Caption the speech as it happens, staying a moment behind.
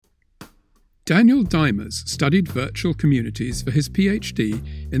Daniel Dimers studied virtual communities for his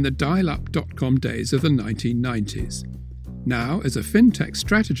PhD in the dial-up.com days of the 1990s. Now, as a fintech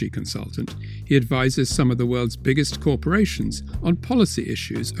strategy consultant, he advises some of the world's biggest corporations on policy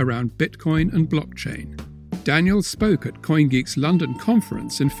issues around Bitcoin and blockchain. Daniel spoke at CoinGeek's London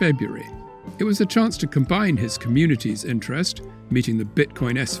conference in February. It was a chance to combine his community's interest, meeting the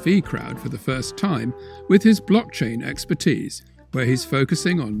Bitcoin SV crowd for the first time, with his blockchain expertise, where he's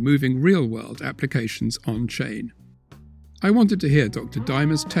focusing on moving real-world applications on-chain. I wanted to hear Dr.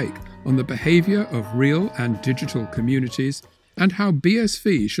 Dimers' take on the behaviour of real and digital communities and how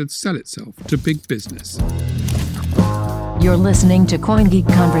BSV should sell itself to big business. You're listening to CoinGeek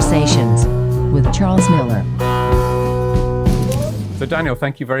Conversations with Charles Miller. So Daniel,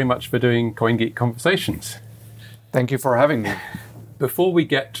 thank you very much for doing CoinGeek Conversations. Thank you for having me. Before we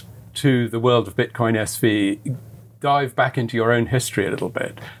get to the world of Bitcoin SV, dive back into your own history a little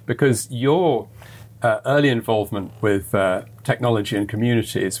bit, because your early involvement with technology and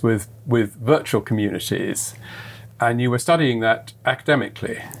communities, with virtual communities, and you were studying that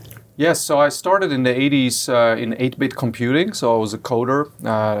academically. Yes, so I started in the 80s in 8-bit computing. So I was a coder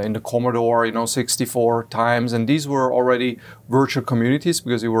in the Commodore, 64 times. And these were already virtual communities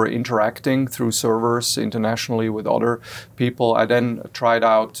because you were interacting through servers internationally with other people. I then tried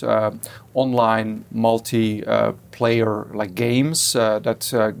out online multi-player like games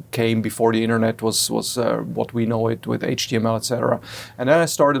that came before the internet was what we know it with HTML, etc. And then I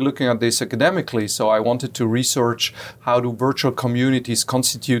started looking at this academically. So I wanted to research how do virtual communities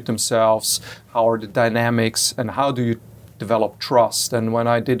constitute themselves, how are the dynamics, and how do you develop trust. And when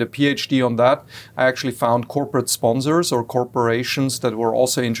I did a PhD on that, I actually found corporate sponsors or corporations that were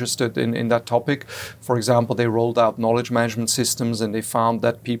also interested in that topic. For example, they rolled out knowledge management systems and they found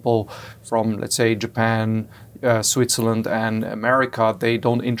that people from, let's say, Japan, Switzerland and America, they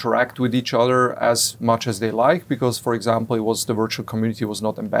don't interact with each other as much as they like because, for example, the virtual community was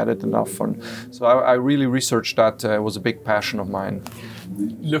not embedded enough. And so I really researched that. It was a big passion of mine.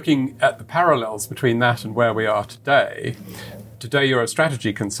 Looking at the parallels between that and where we are today you're a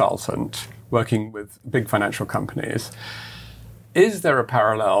strategy consultant working with big financial companies. Is there a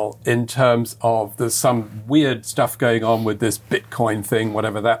parallel in terms of there's some weird stuff going on with this Bitcoin thing,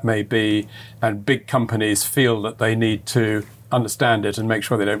 whatever that may be, and big companies feel that they need to understand it and make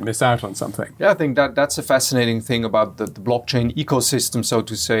sure they don't miss out on something? Yeah, I think that's a fascinating thing about the blockchain ecosystem, so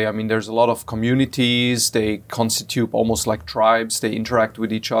to say. I mean, there's a lot of communities. They constitute almost like tribes. They interact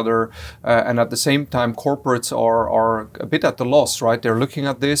with each other. And at the same time, corporates are a bit at the loss, right? They're looking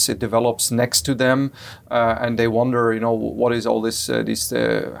at this. It develops next to them. And they wonder, what is all this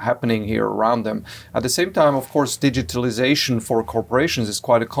happening here around them? At the same time, of course, digitalization for corporations is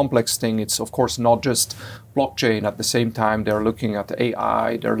quite a complex thing. It's, of course, not just blockchain. At the same time, they're looking at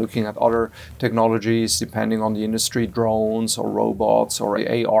AI, they're looking at other technologies depending on the industry, drones or robots or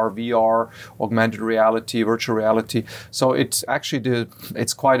AR, VR, augmented reality, virtual reality. So it's actually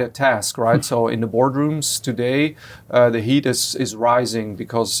it's quite a task, right? So in the boardrooms today, the heat is rising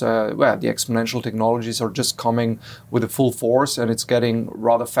because the exponential technologies are just coming with a full force and it's getting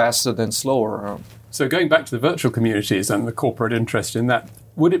rather faster than slower. So going back to the virtual communities and the corporate interest in that,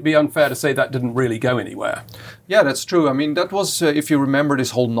 would it be unfair to say that didn't really go anywhere? Yeah, that's true. I mean, that was, if you remember,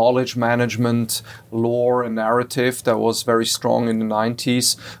 this whole knowledge management lore and narrative that was very strong in the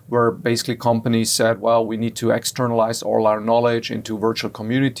 90s, where basically companies said, well, we need to externalize all our knowledge into virtual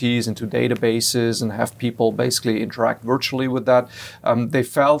communities, into databases, and have people basically interact virtually with that. They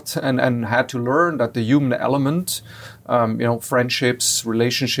felt and had to learn that the human element, friendships,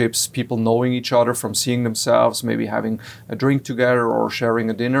 relationships, people knowing each other from seeing themselves, maybe having a drink together or sharing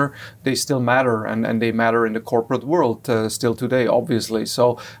a dinner, they still matter and they matter in the corporate world still today, obviously.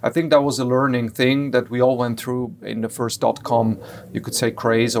 So I think that was a learning thing that we all went through in the first .com, you could say,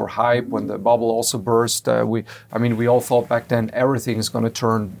 craze or hype when the bubble also burst. We all thought back then everything is going to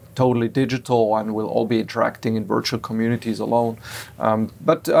turn totally digital and we'll all be interacting in virtual communities alone.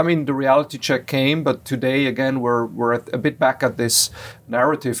 But the reality check came, but today again we're a bit back at this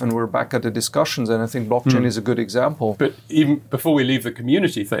narrative and we're back at the discussions, and I think blockchain is a good example. But even before we leave the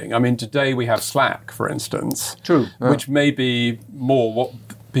community thing, today we have Slack, for instance. True. Which may be more what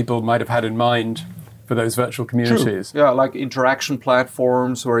people might have had in mind for those virtual communities. True. Yeah, like interaction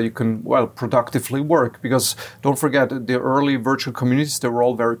platforms where you can, productively work. Because don't forget, the early virtual communities, they were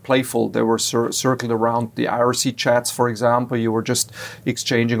all very playful. They were circled around the IRC chats, for example. You were just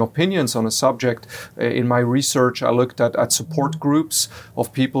exchanging opinions on a subject. In my research, I looked at support groups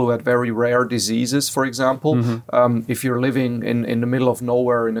of people who had very rare diseases, for example. Mm-hmm. If you're living in the middle of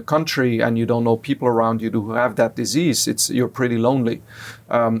nowhere in a country and you don't know people around you who have that disease, you're pretty lonely.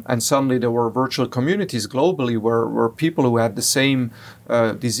 And suddenly there were virtual communities globally where people who had the same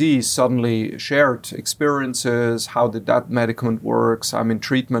disease suddenly shared experiences. How did that medicament works? I'm in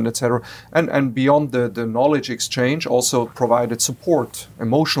treatment, etc. And beyond the knowledge exchange, also provided support,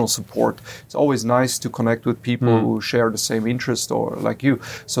 emotional support. It's always nice to connect with people who share the same interest or like you.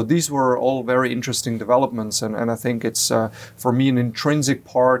 So these were all very interesting developments, and I think it's for me an intrinsic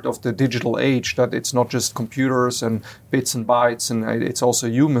part of the digital age that it's not just computers and bits and bytes, and it's also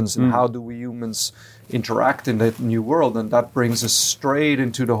humans. And how do we humans interact in that new world? And that brings us straight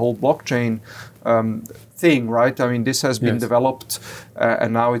into the whole blockchain thing, right? I mean, this has been developed,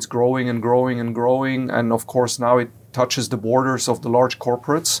 and now it's growing and growing and growing. And of course, now it touches the borders of the large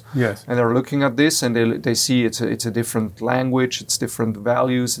corporates. Yes. And they're looking at this, and they see it's a different language, it's different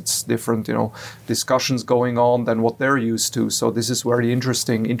values, it's different, discussions going on than what they're used to. So this is where the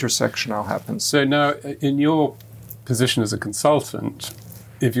interesting intersection now happens. So now, in your position as a consultant,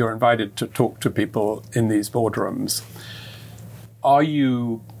 if you're invited to talk to people in these boardrooms, are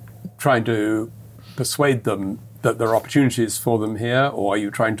you trying to persuade them that there are opportunities for them here, or are you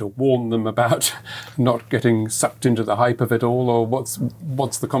trying to warn them about not getting sucked into the hype of it all, or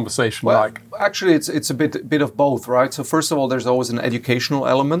what's the conversation like? Actually, it's a bit of both, right? So first of all, there's always an educational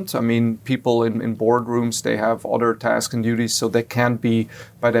element. I mean, people in boardrooms, they have other tasks and duties, so they can't be,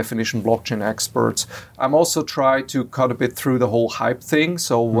 by definition, blockchain experts. I'm also trying to cut a bit through the whole hype thing.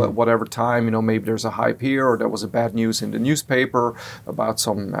 So whatever time, maybe there's a hype here, or there was a bad news in the newspaper about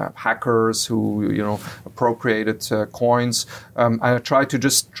some hackers who, appropriated coins. I try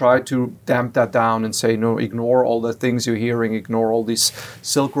to damp that down and say, no, ignore all the things you're hearing, ignore all these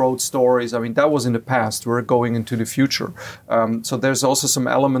Silk Road stories. I mean, that was in the past. We're going into the future. So there's also some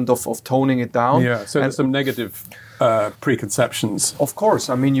element of toning it down. Yeah, so there's some negative preconceptions. Of course.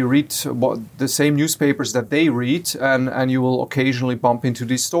 I mean, you read the same newspapers that they read, and you will occasionally bump into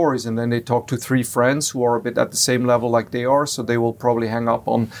these stories, and then they talk to 3 friends who are a bit at the same level like they are, so they will probably hang up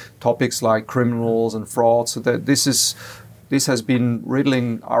on topics like criminals and fraud. So that this has been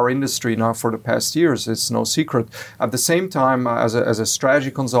riddling our industry now for the past years. It's no secret. At the same time, as a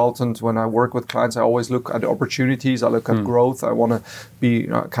strategy consultant, when I work with clients, I always look at opportunities. I look at growth. I want to be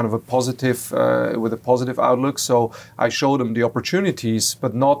kind of a positive, with a positive outlook. So I show them the opportunities,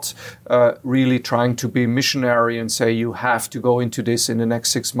 but not really trying to be missionary and say, you have to go into this in the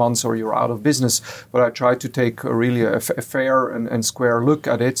next 6 months or you're out of business. But I try to take a fair and square look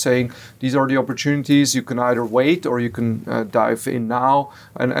at it, saying, these are the opportunities. You can either wait or you can dive in now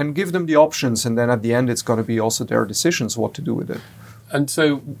and give them the options, and then at the end it's going to be also their decisions what to do with it. And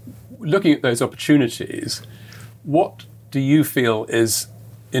so looking at those opportunities, what do you feel is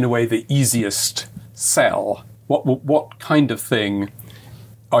in a way the easiest sell? What kind of thing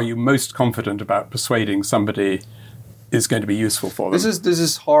are you most confident about persuading somebody is going to be useful for them? This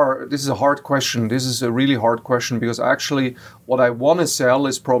is hard. This is a hard question. This is a really hard question because actually what I want to sell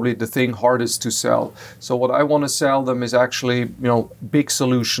is probably the thing hardest to sell. So what I want to sell them is actually, big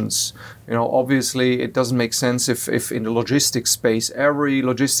solutions. Obviously it doesn't make sense if in the logistics space, every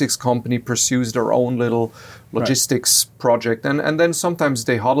logistics company pursues their own little logistics project. And then sometimes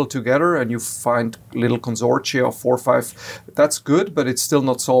they huddle together and you find little consortia of 4 or 5. That's good, but it's still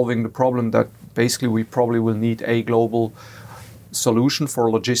not solving the problem that basically we probably will need a global solution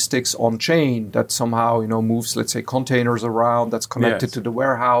for logistics on chain that somehow moves, let's say, containers around, that's connected to the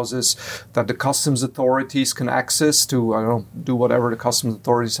warehouses, that the customs authorities can access to do whatever the customs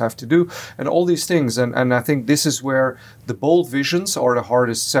authorities have to do, and all these things. And I think this is where the bold visions are the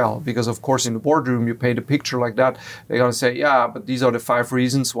hardest sell, because of course in the boardroom you paint a picture like that, they're going to say, yeah, but these are the 5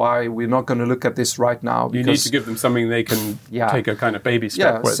 reasons why we're not going to look at this right now. You need to give them something they can take a kind of baby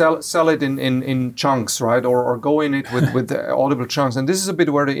step with. Sell it in chunks, right? Or go in it with the audible chunks. And this is a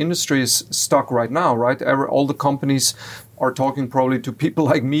bit where the industry is stuck right now, right? All the companies are talking probably to people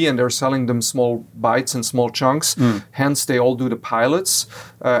like me, and they're selling them small bites and small chunks. Hence, they all do the pilots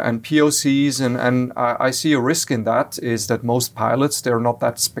and POCs. And I see a risk in that is that most pilots, they're not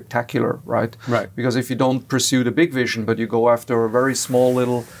that spectacular, right? Right. Because if you don't pursue the big vision, but you go after a very small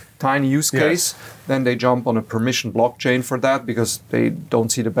little tiny use case, then they jump on a permission blockchain for that because they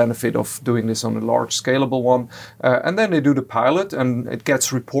don't see the benefit of doing this on a large scalable one. And then they do the pilot and it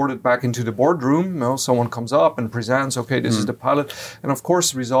gets reported back into the boardroom. Someone comes up and presents, okay, this is the pilot. And of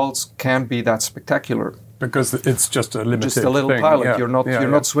course, results can't be that spectacular. because it's just a limited just a little thing. pilot. Yeah. You're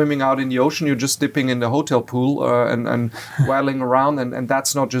not swimming out in the ocean. You're just dipping in the hotel pool and waddling around, and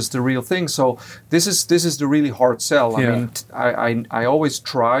that's not just the real thing. So this is the really hard sell. I mean, I always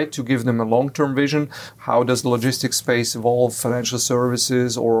try to give them a long-term vision. How does the logistics space evolve? Financial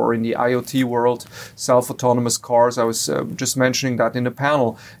services, or in the IoT world, self-autonomous cars. I was just mentioning that in the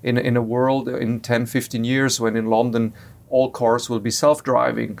panel. In a world in 10, 15 years, when in London all cars will be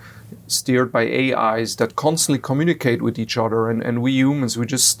self-driving, steered by AIs that constantly communicate with each other, and we humans, we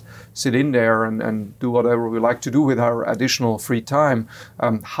just sit in there and do whatever we like to do with our additional free time.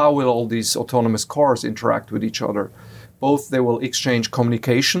 How will all these autonomous cars interact with each other? Both they will exchange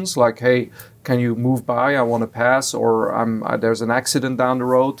communications like, hey, can you move by? I want to pass, or there's an accident down the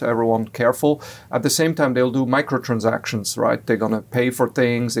road. Everyone careful. At the same time, they'll do microtransactions, right? They're going to pay for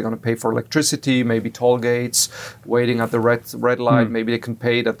things. They're going to pay for electricity, maybe toll gates, waiting at the red light. Maybe they can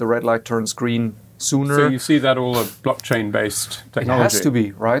pay that the red light turns green sooner. So you see that all a blockchain-based technology? It has to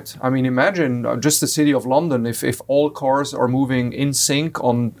be, right? I mean, imagine just the city of London, if all cars are moving in sync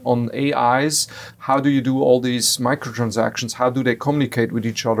on AIs, how do you do all these microtransactions? How do they communicate with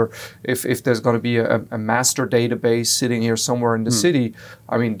each other? If there's going to be a master database sitting here somewhere in the city,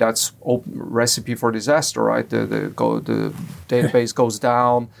 I mean, that's recipe for disaster, right? The database goes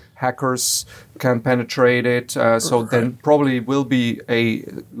down, hackers can penetrate it, so then probably will be a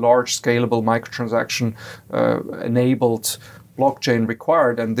large scalable microtransaction enabled blockchain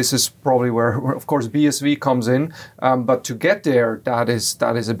required, and this is probably where of course BSV comes in. But to get there, that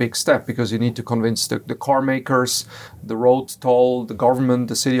is a big step, because you need to convince the car makers, the road toll, the government,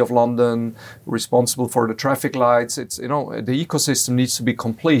 the City of London, responsible for the traffic lights. It's the ecosystem needs to be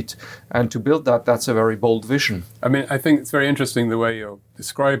complete, and to build that, that's a very bold vision. I mean, I think it's very interesting the way you're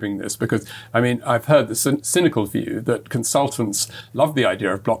describing this, because I mean, I've heard the cynical view that consultants love the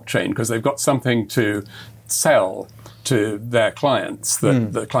idea of blockchain because they've got something to sell to their clients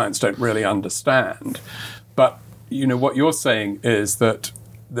that the clients don't really understand. But, what you're saying is that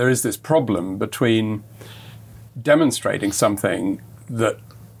there is this problem between demonstrating something that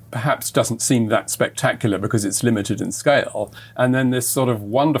perhaps doesn't seem that spectacular because it's limited in scale, and then this sort of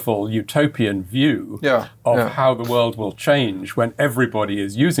wonderful utopian view of how the world will change when everybody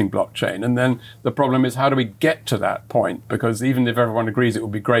is using blockchain. And then the problem is, how do we get to that point? Because even if everyone agrees it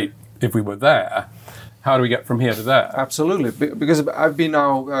would be great if we were there, how do we get from here to there? Absolutely, because I've been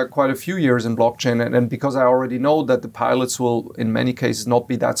now quite a few years in blockchain, and because I already know that the pilots will, in many cases, not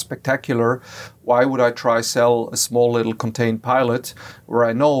be that spectacular, why would I try sell a small little contained pilot where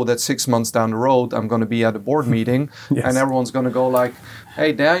I know that 6 months down the road I'm going to be at a board meeting and everyone's going to go like,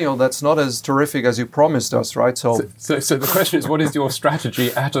 hey, Daniel, that's not as terrific as you promised us, right? So the question is, what is your strategy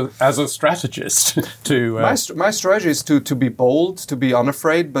as a strategist? My strategy is to be bold, to be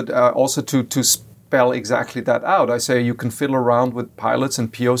unafraid, but also to spell exactly that out. I say you can fiddle around with pilots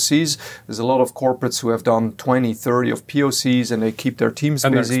and POCs. There's a lot of corporates who have done 20, 30 of POCs, and they keep their teams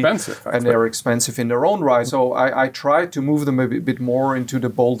busy. They're expensive. And they're expensive in their own right. So I try to move them a bit more into the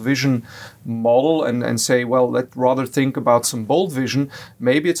bold vision model and say, well, let's rather think about some bold vision.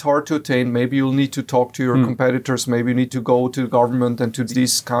 Maybe it's hard to attain. Maybe you'll need to talk to your competitors. Maybe you need to go to the government and to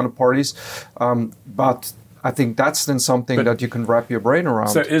these counterparties. But I think that's then something that you can wrap your brain around.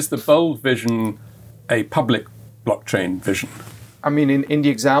 So is the bold vision a public blockchain vision? I mean, in the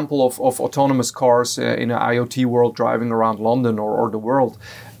example of autonomous cars in an IoT world driving around London or the world,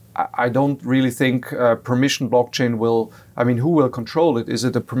 I don't really think permission blockchain will, who will control it? Is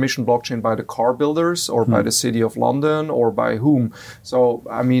it a permission blockchain by the car builders or by the City of London or by whom? So,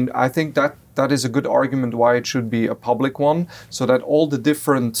 I think that is a good argument why it should be a public one, so that all the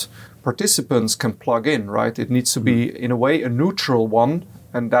different participants can plug in, right? It needs to be, in a way, a neutral one,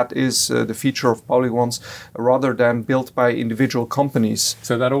 and that is the feature of public ones, rather than built by individual companies.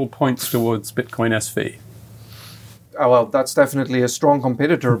 So that all points towards Bitcoin SV. Well, that's definitely a strong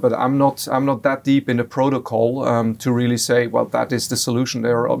competitor, but I'm not that deep in the protocol to really say, well, that is the solution.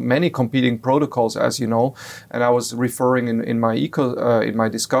 There are many competing protocols, as you know, and I was referring in my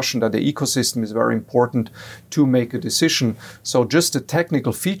discussion that the ecosystem is very important to make a decision. So just the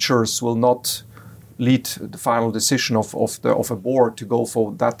technical features will not lead the final decision of a board to go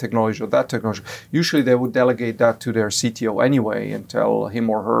for that technology or that technology. Usually they would delegate that to their CTO anyway and tell him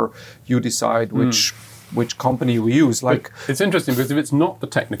or her, you decide which company we use. But it's interesting, because if it's not the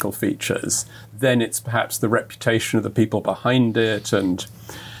technical features, then it's perhaps the reputation of the people behind it and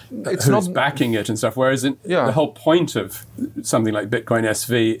who's backing it and stuff. Whereas the whole point of something like Bitcoin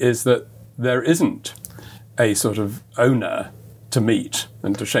SV is that there isn't a sort of owner to meet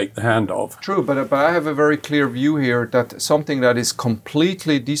and to shake the hand of. True, but I have a very clear view here that something that is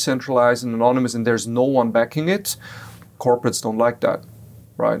completely decentralized and anonymous and there's no one backing it, corporates don't like that,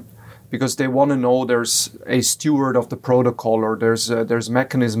 right? Because they want to know there's a steward of the protocol, or there's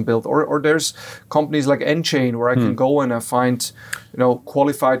mechanism built, or there's companies like Enchain where I can go and I find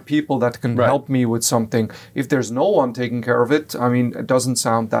qualified people that can help me with something. If there's no one taking care of it, I mean, it doesn't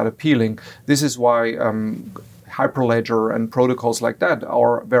sound that appealing. This is why Hyperledger and protocols like that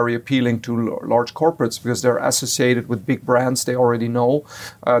are very appealing to large corporates, because they're associated with big brands they already know.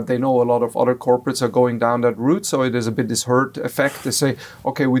 They know a lot of other corporates are going down that route, so it is a bit this herd effect. They say,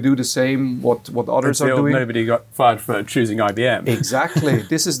 okay, we do the same what others are doing. Nobody got fired for choosing IBM. Exactly.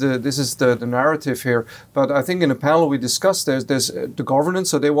 This is the narrative here. But I think in a panel we discussed there's the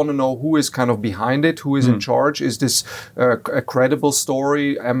governance, so they want to know who is kind of behind it, who is in charge. Is this a credible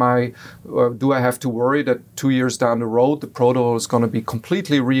story? Do I have to worry that 2 years down the road, the protocol is going to be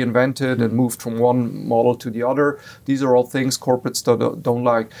completely reinvented and moved from one model to the other? These are all things corporates don't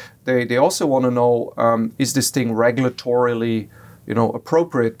like. They also want to know, is this thing regulatorily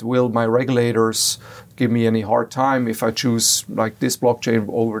appropriate? Will my regulators give me any hard time if I choose like this blockchain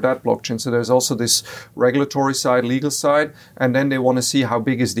over that blockchain? So there's also this regulatory side, legal side, and then they want to see how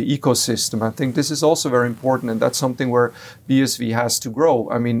big is the ecosystem. I think this is also very important, and that's something where BSV has to grow.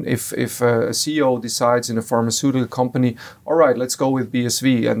 I mean, if a CEO decides in a pharmaceutical company, all right, let's go with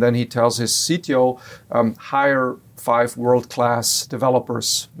BSV, and then he tells his CTO, hire 5 world-class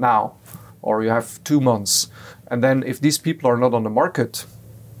developers now, or you have 2 months. And then if these people are not on the market,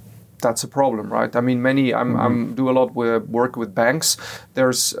 that's a problem, right? I mean, I'm do a lot with work with banks.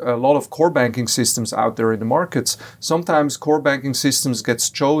 There's a lot of core banking systems out there in the markets. Sometimes core banking systems gets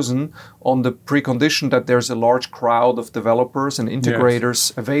chosen on the precondition that there's a large crowd of developers and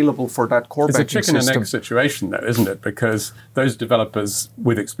integrators available for that core banking system. It's a chicken and egg situation, though, isn't it? Because those developers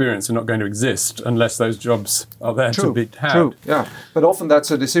with experience are not going to exist unless those jobs are there to be had. True, yeah. But often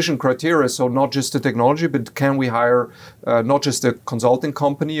that's a decision criteria. So not just the technology, but can we hire not just a consulting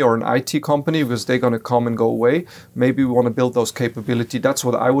company or an IT company, because they're going to come and go away. Maybe we want to build those capabilities. That's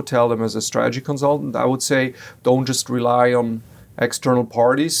what I would tell them as a strategy consultant. I would say, don't just rely on external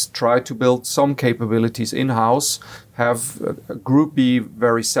parties. Try to build some capabilities in-house. Have a group be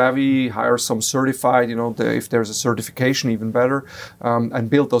very savvy, hire some certified, if there's a certification, even better, and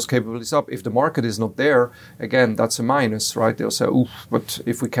build those capabilities up. If the market is not there, again, that's a minus, right? They'll say, but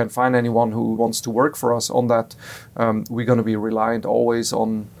if we can't find anyone who wants to work for us on that, we're going to be reliant always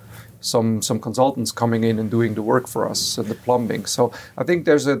on some consultants coming in and doing the work for us, the plumbing. So I think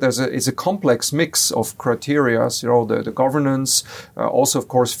it's a complex mix of criteria. The governance, also of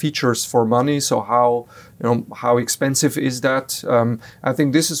course features for money. So how expensive is that? I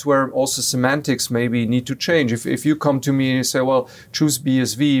think this is where also semantics maybe need to change. If you come to me and you say, well, choose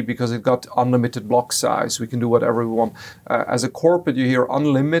BSV because it got unlimited block size, we can do whatever we want. As a corporate, you hear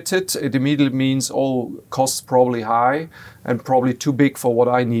unlimited, it immediately means, costs probably high and probably too big for what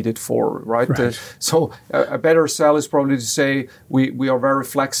I need it for, right? So a better sell is probably to say, we are very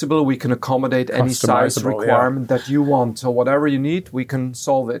flexible, we can accommodate any size requirement that you want. So whatever you need, we can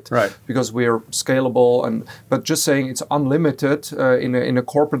solve it, because we are scalable. But just saying it's unlimited in a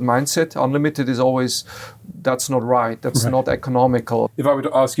corporate mindset, unlimited is always, that's not right. That's not economical. If I were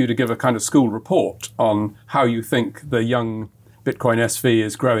to ask you to give a kind of school report on how you think the young Bitcoin SV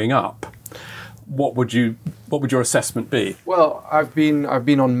is growing up, what would your assessment be? Well, I've been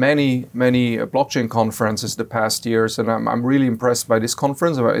on many blockchain conferences the past years, and I'm really impressed by this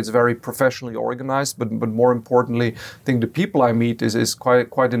conference. It's very professionally organized, but more importantly, I think the people I meet is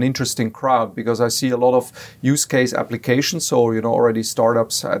quite an interesting crowd, because I see a lot of use case applications. So already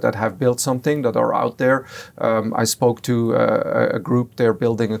startups that have built something that are out there. I spoke to a group. They're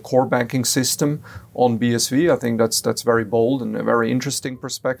building a core banking system on BSV. I think that's very bold and a very interesting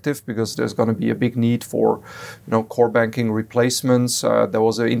perspective, because there's going to be a big need for core banking replacements. There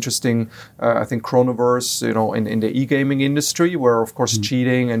was an interesting, I think, Chronoverse, in the e-gaming industry, where of course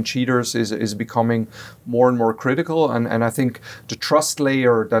cheating and cheaters is becoming more and more critical. And I think the trust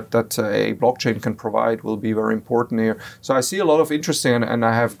layer that a blockchain can provide will be very important here. So I see a lot of interest in, and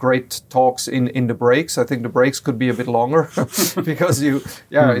I have great talks in the breaks. I think the breaks could be a bit longer because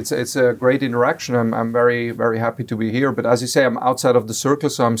it's a great interaction. I'm very, very happy to be here. But as you say, I'm outside of the circle,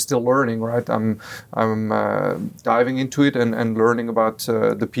 so I'm still learning, right? I'm diving into it and learning about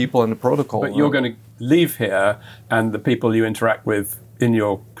the people and the protocol. But you're going to leave here, and the people you interact with in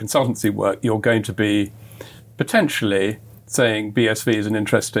your consultancy work, you're going to be potentially saying BSV is an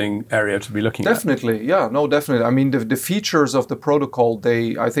interesting area to be looking Definitely, yeah, no, definitely. I mean, the features of the protocol,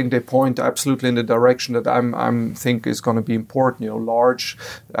 I think they point absolutely in the direction that I'm think is going to be important. You know, large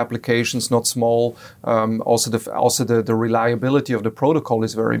applications, not small. Also the reliability of the protocol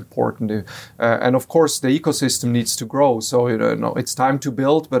is very important. And of course, the ecosystem needs to grow. So it's time to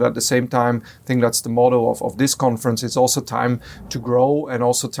build, but at the same time, I think that's the motto of this conference. It's also time to grow and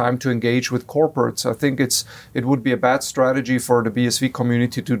also time to engage with corporates. I think it would be a bad strategy for the BSV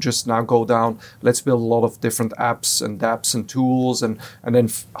community to just now go down, let's build a lot of different apps and dApps and tools and then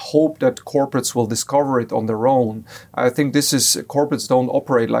hope that corporates will discover it on their own. I think corporates don't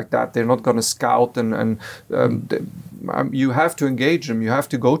operate like that. They're not going to scout you have to engage them. You have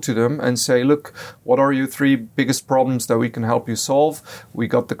to go to them and say, look, what are your 3 biggest problems that we can help you solve? We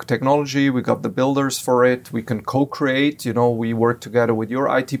got the technology, we got the builders for it, we can co-create, we work together with your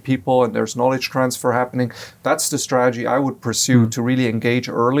IT people and there's knowledge transfer happening. That's the strategy I would pursue to really engage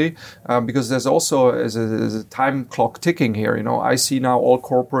early because there's also a time clock ticking here. I see now all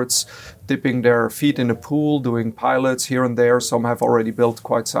corporates dipping their feet in the pool, doing pilots here and there. Some have already built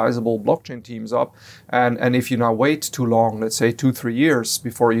quite sizable blockchain teams up. And if you now wait too long, let's say 2-3 years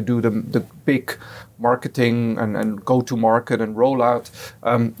before you do the big marketing and go to market and roll out,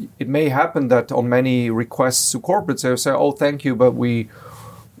 it may happen that on many requests to corporates, they'll say, oh, thank you, but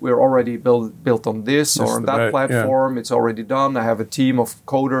we're already built on this or on that platform. Yeah. It's already done. I have a team of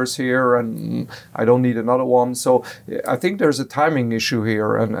coders here and I don't need another one. So I think there's a timing issue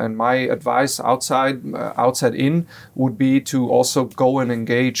here. And my advice outside in would be to also go and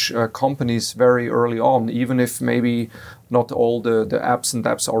engage companies very early on, even if maybe not all the apps and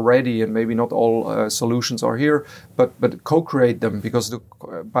dApps are ready and maybe not all solutions are here, but co-create them because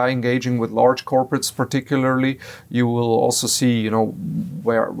by engaging with large corporates particularly, you will also see,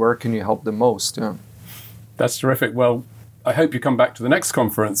 where can you help the most. Yeah. That's terrific. Well, I hope you come back to the next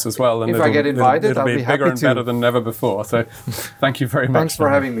conference as well. And if I get invited, it'll be bigger and better than ever before. So thank you very much. Thanks for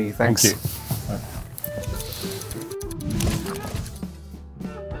having me. Thanks. Thank you.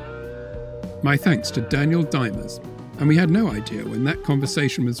 My thanks to Daniel Deimers. And we had no idea when that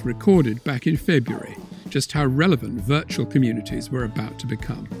conversation was recorded back in February just how relevant virtual communities were about to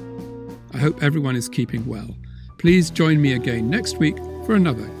become. I hope everyone is keeping well. Please join me again next week for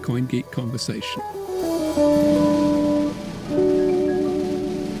another CoinGeek conversation.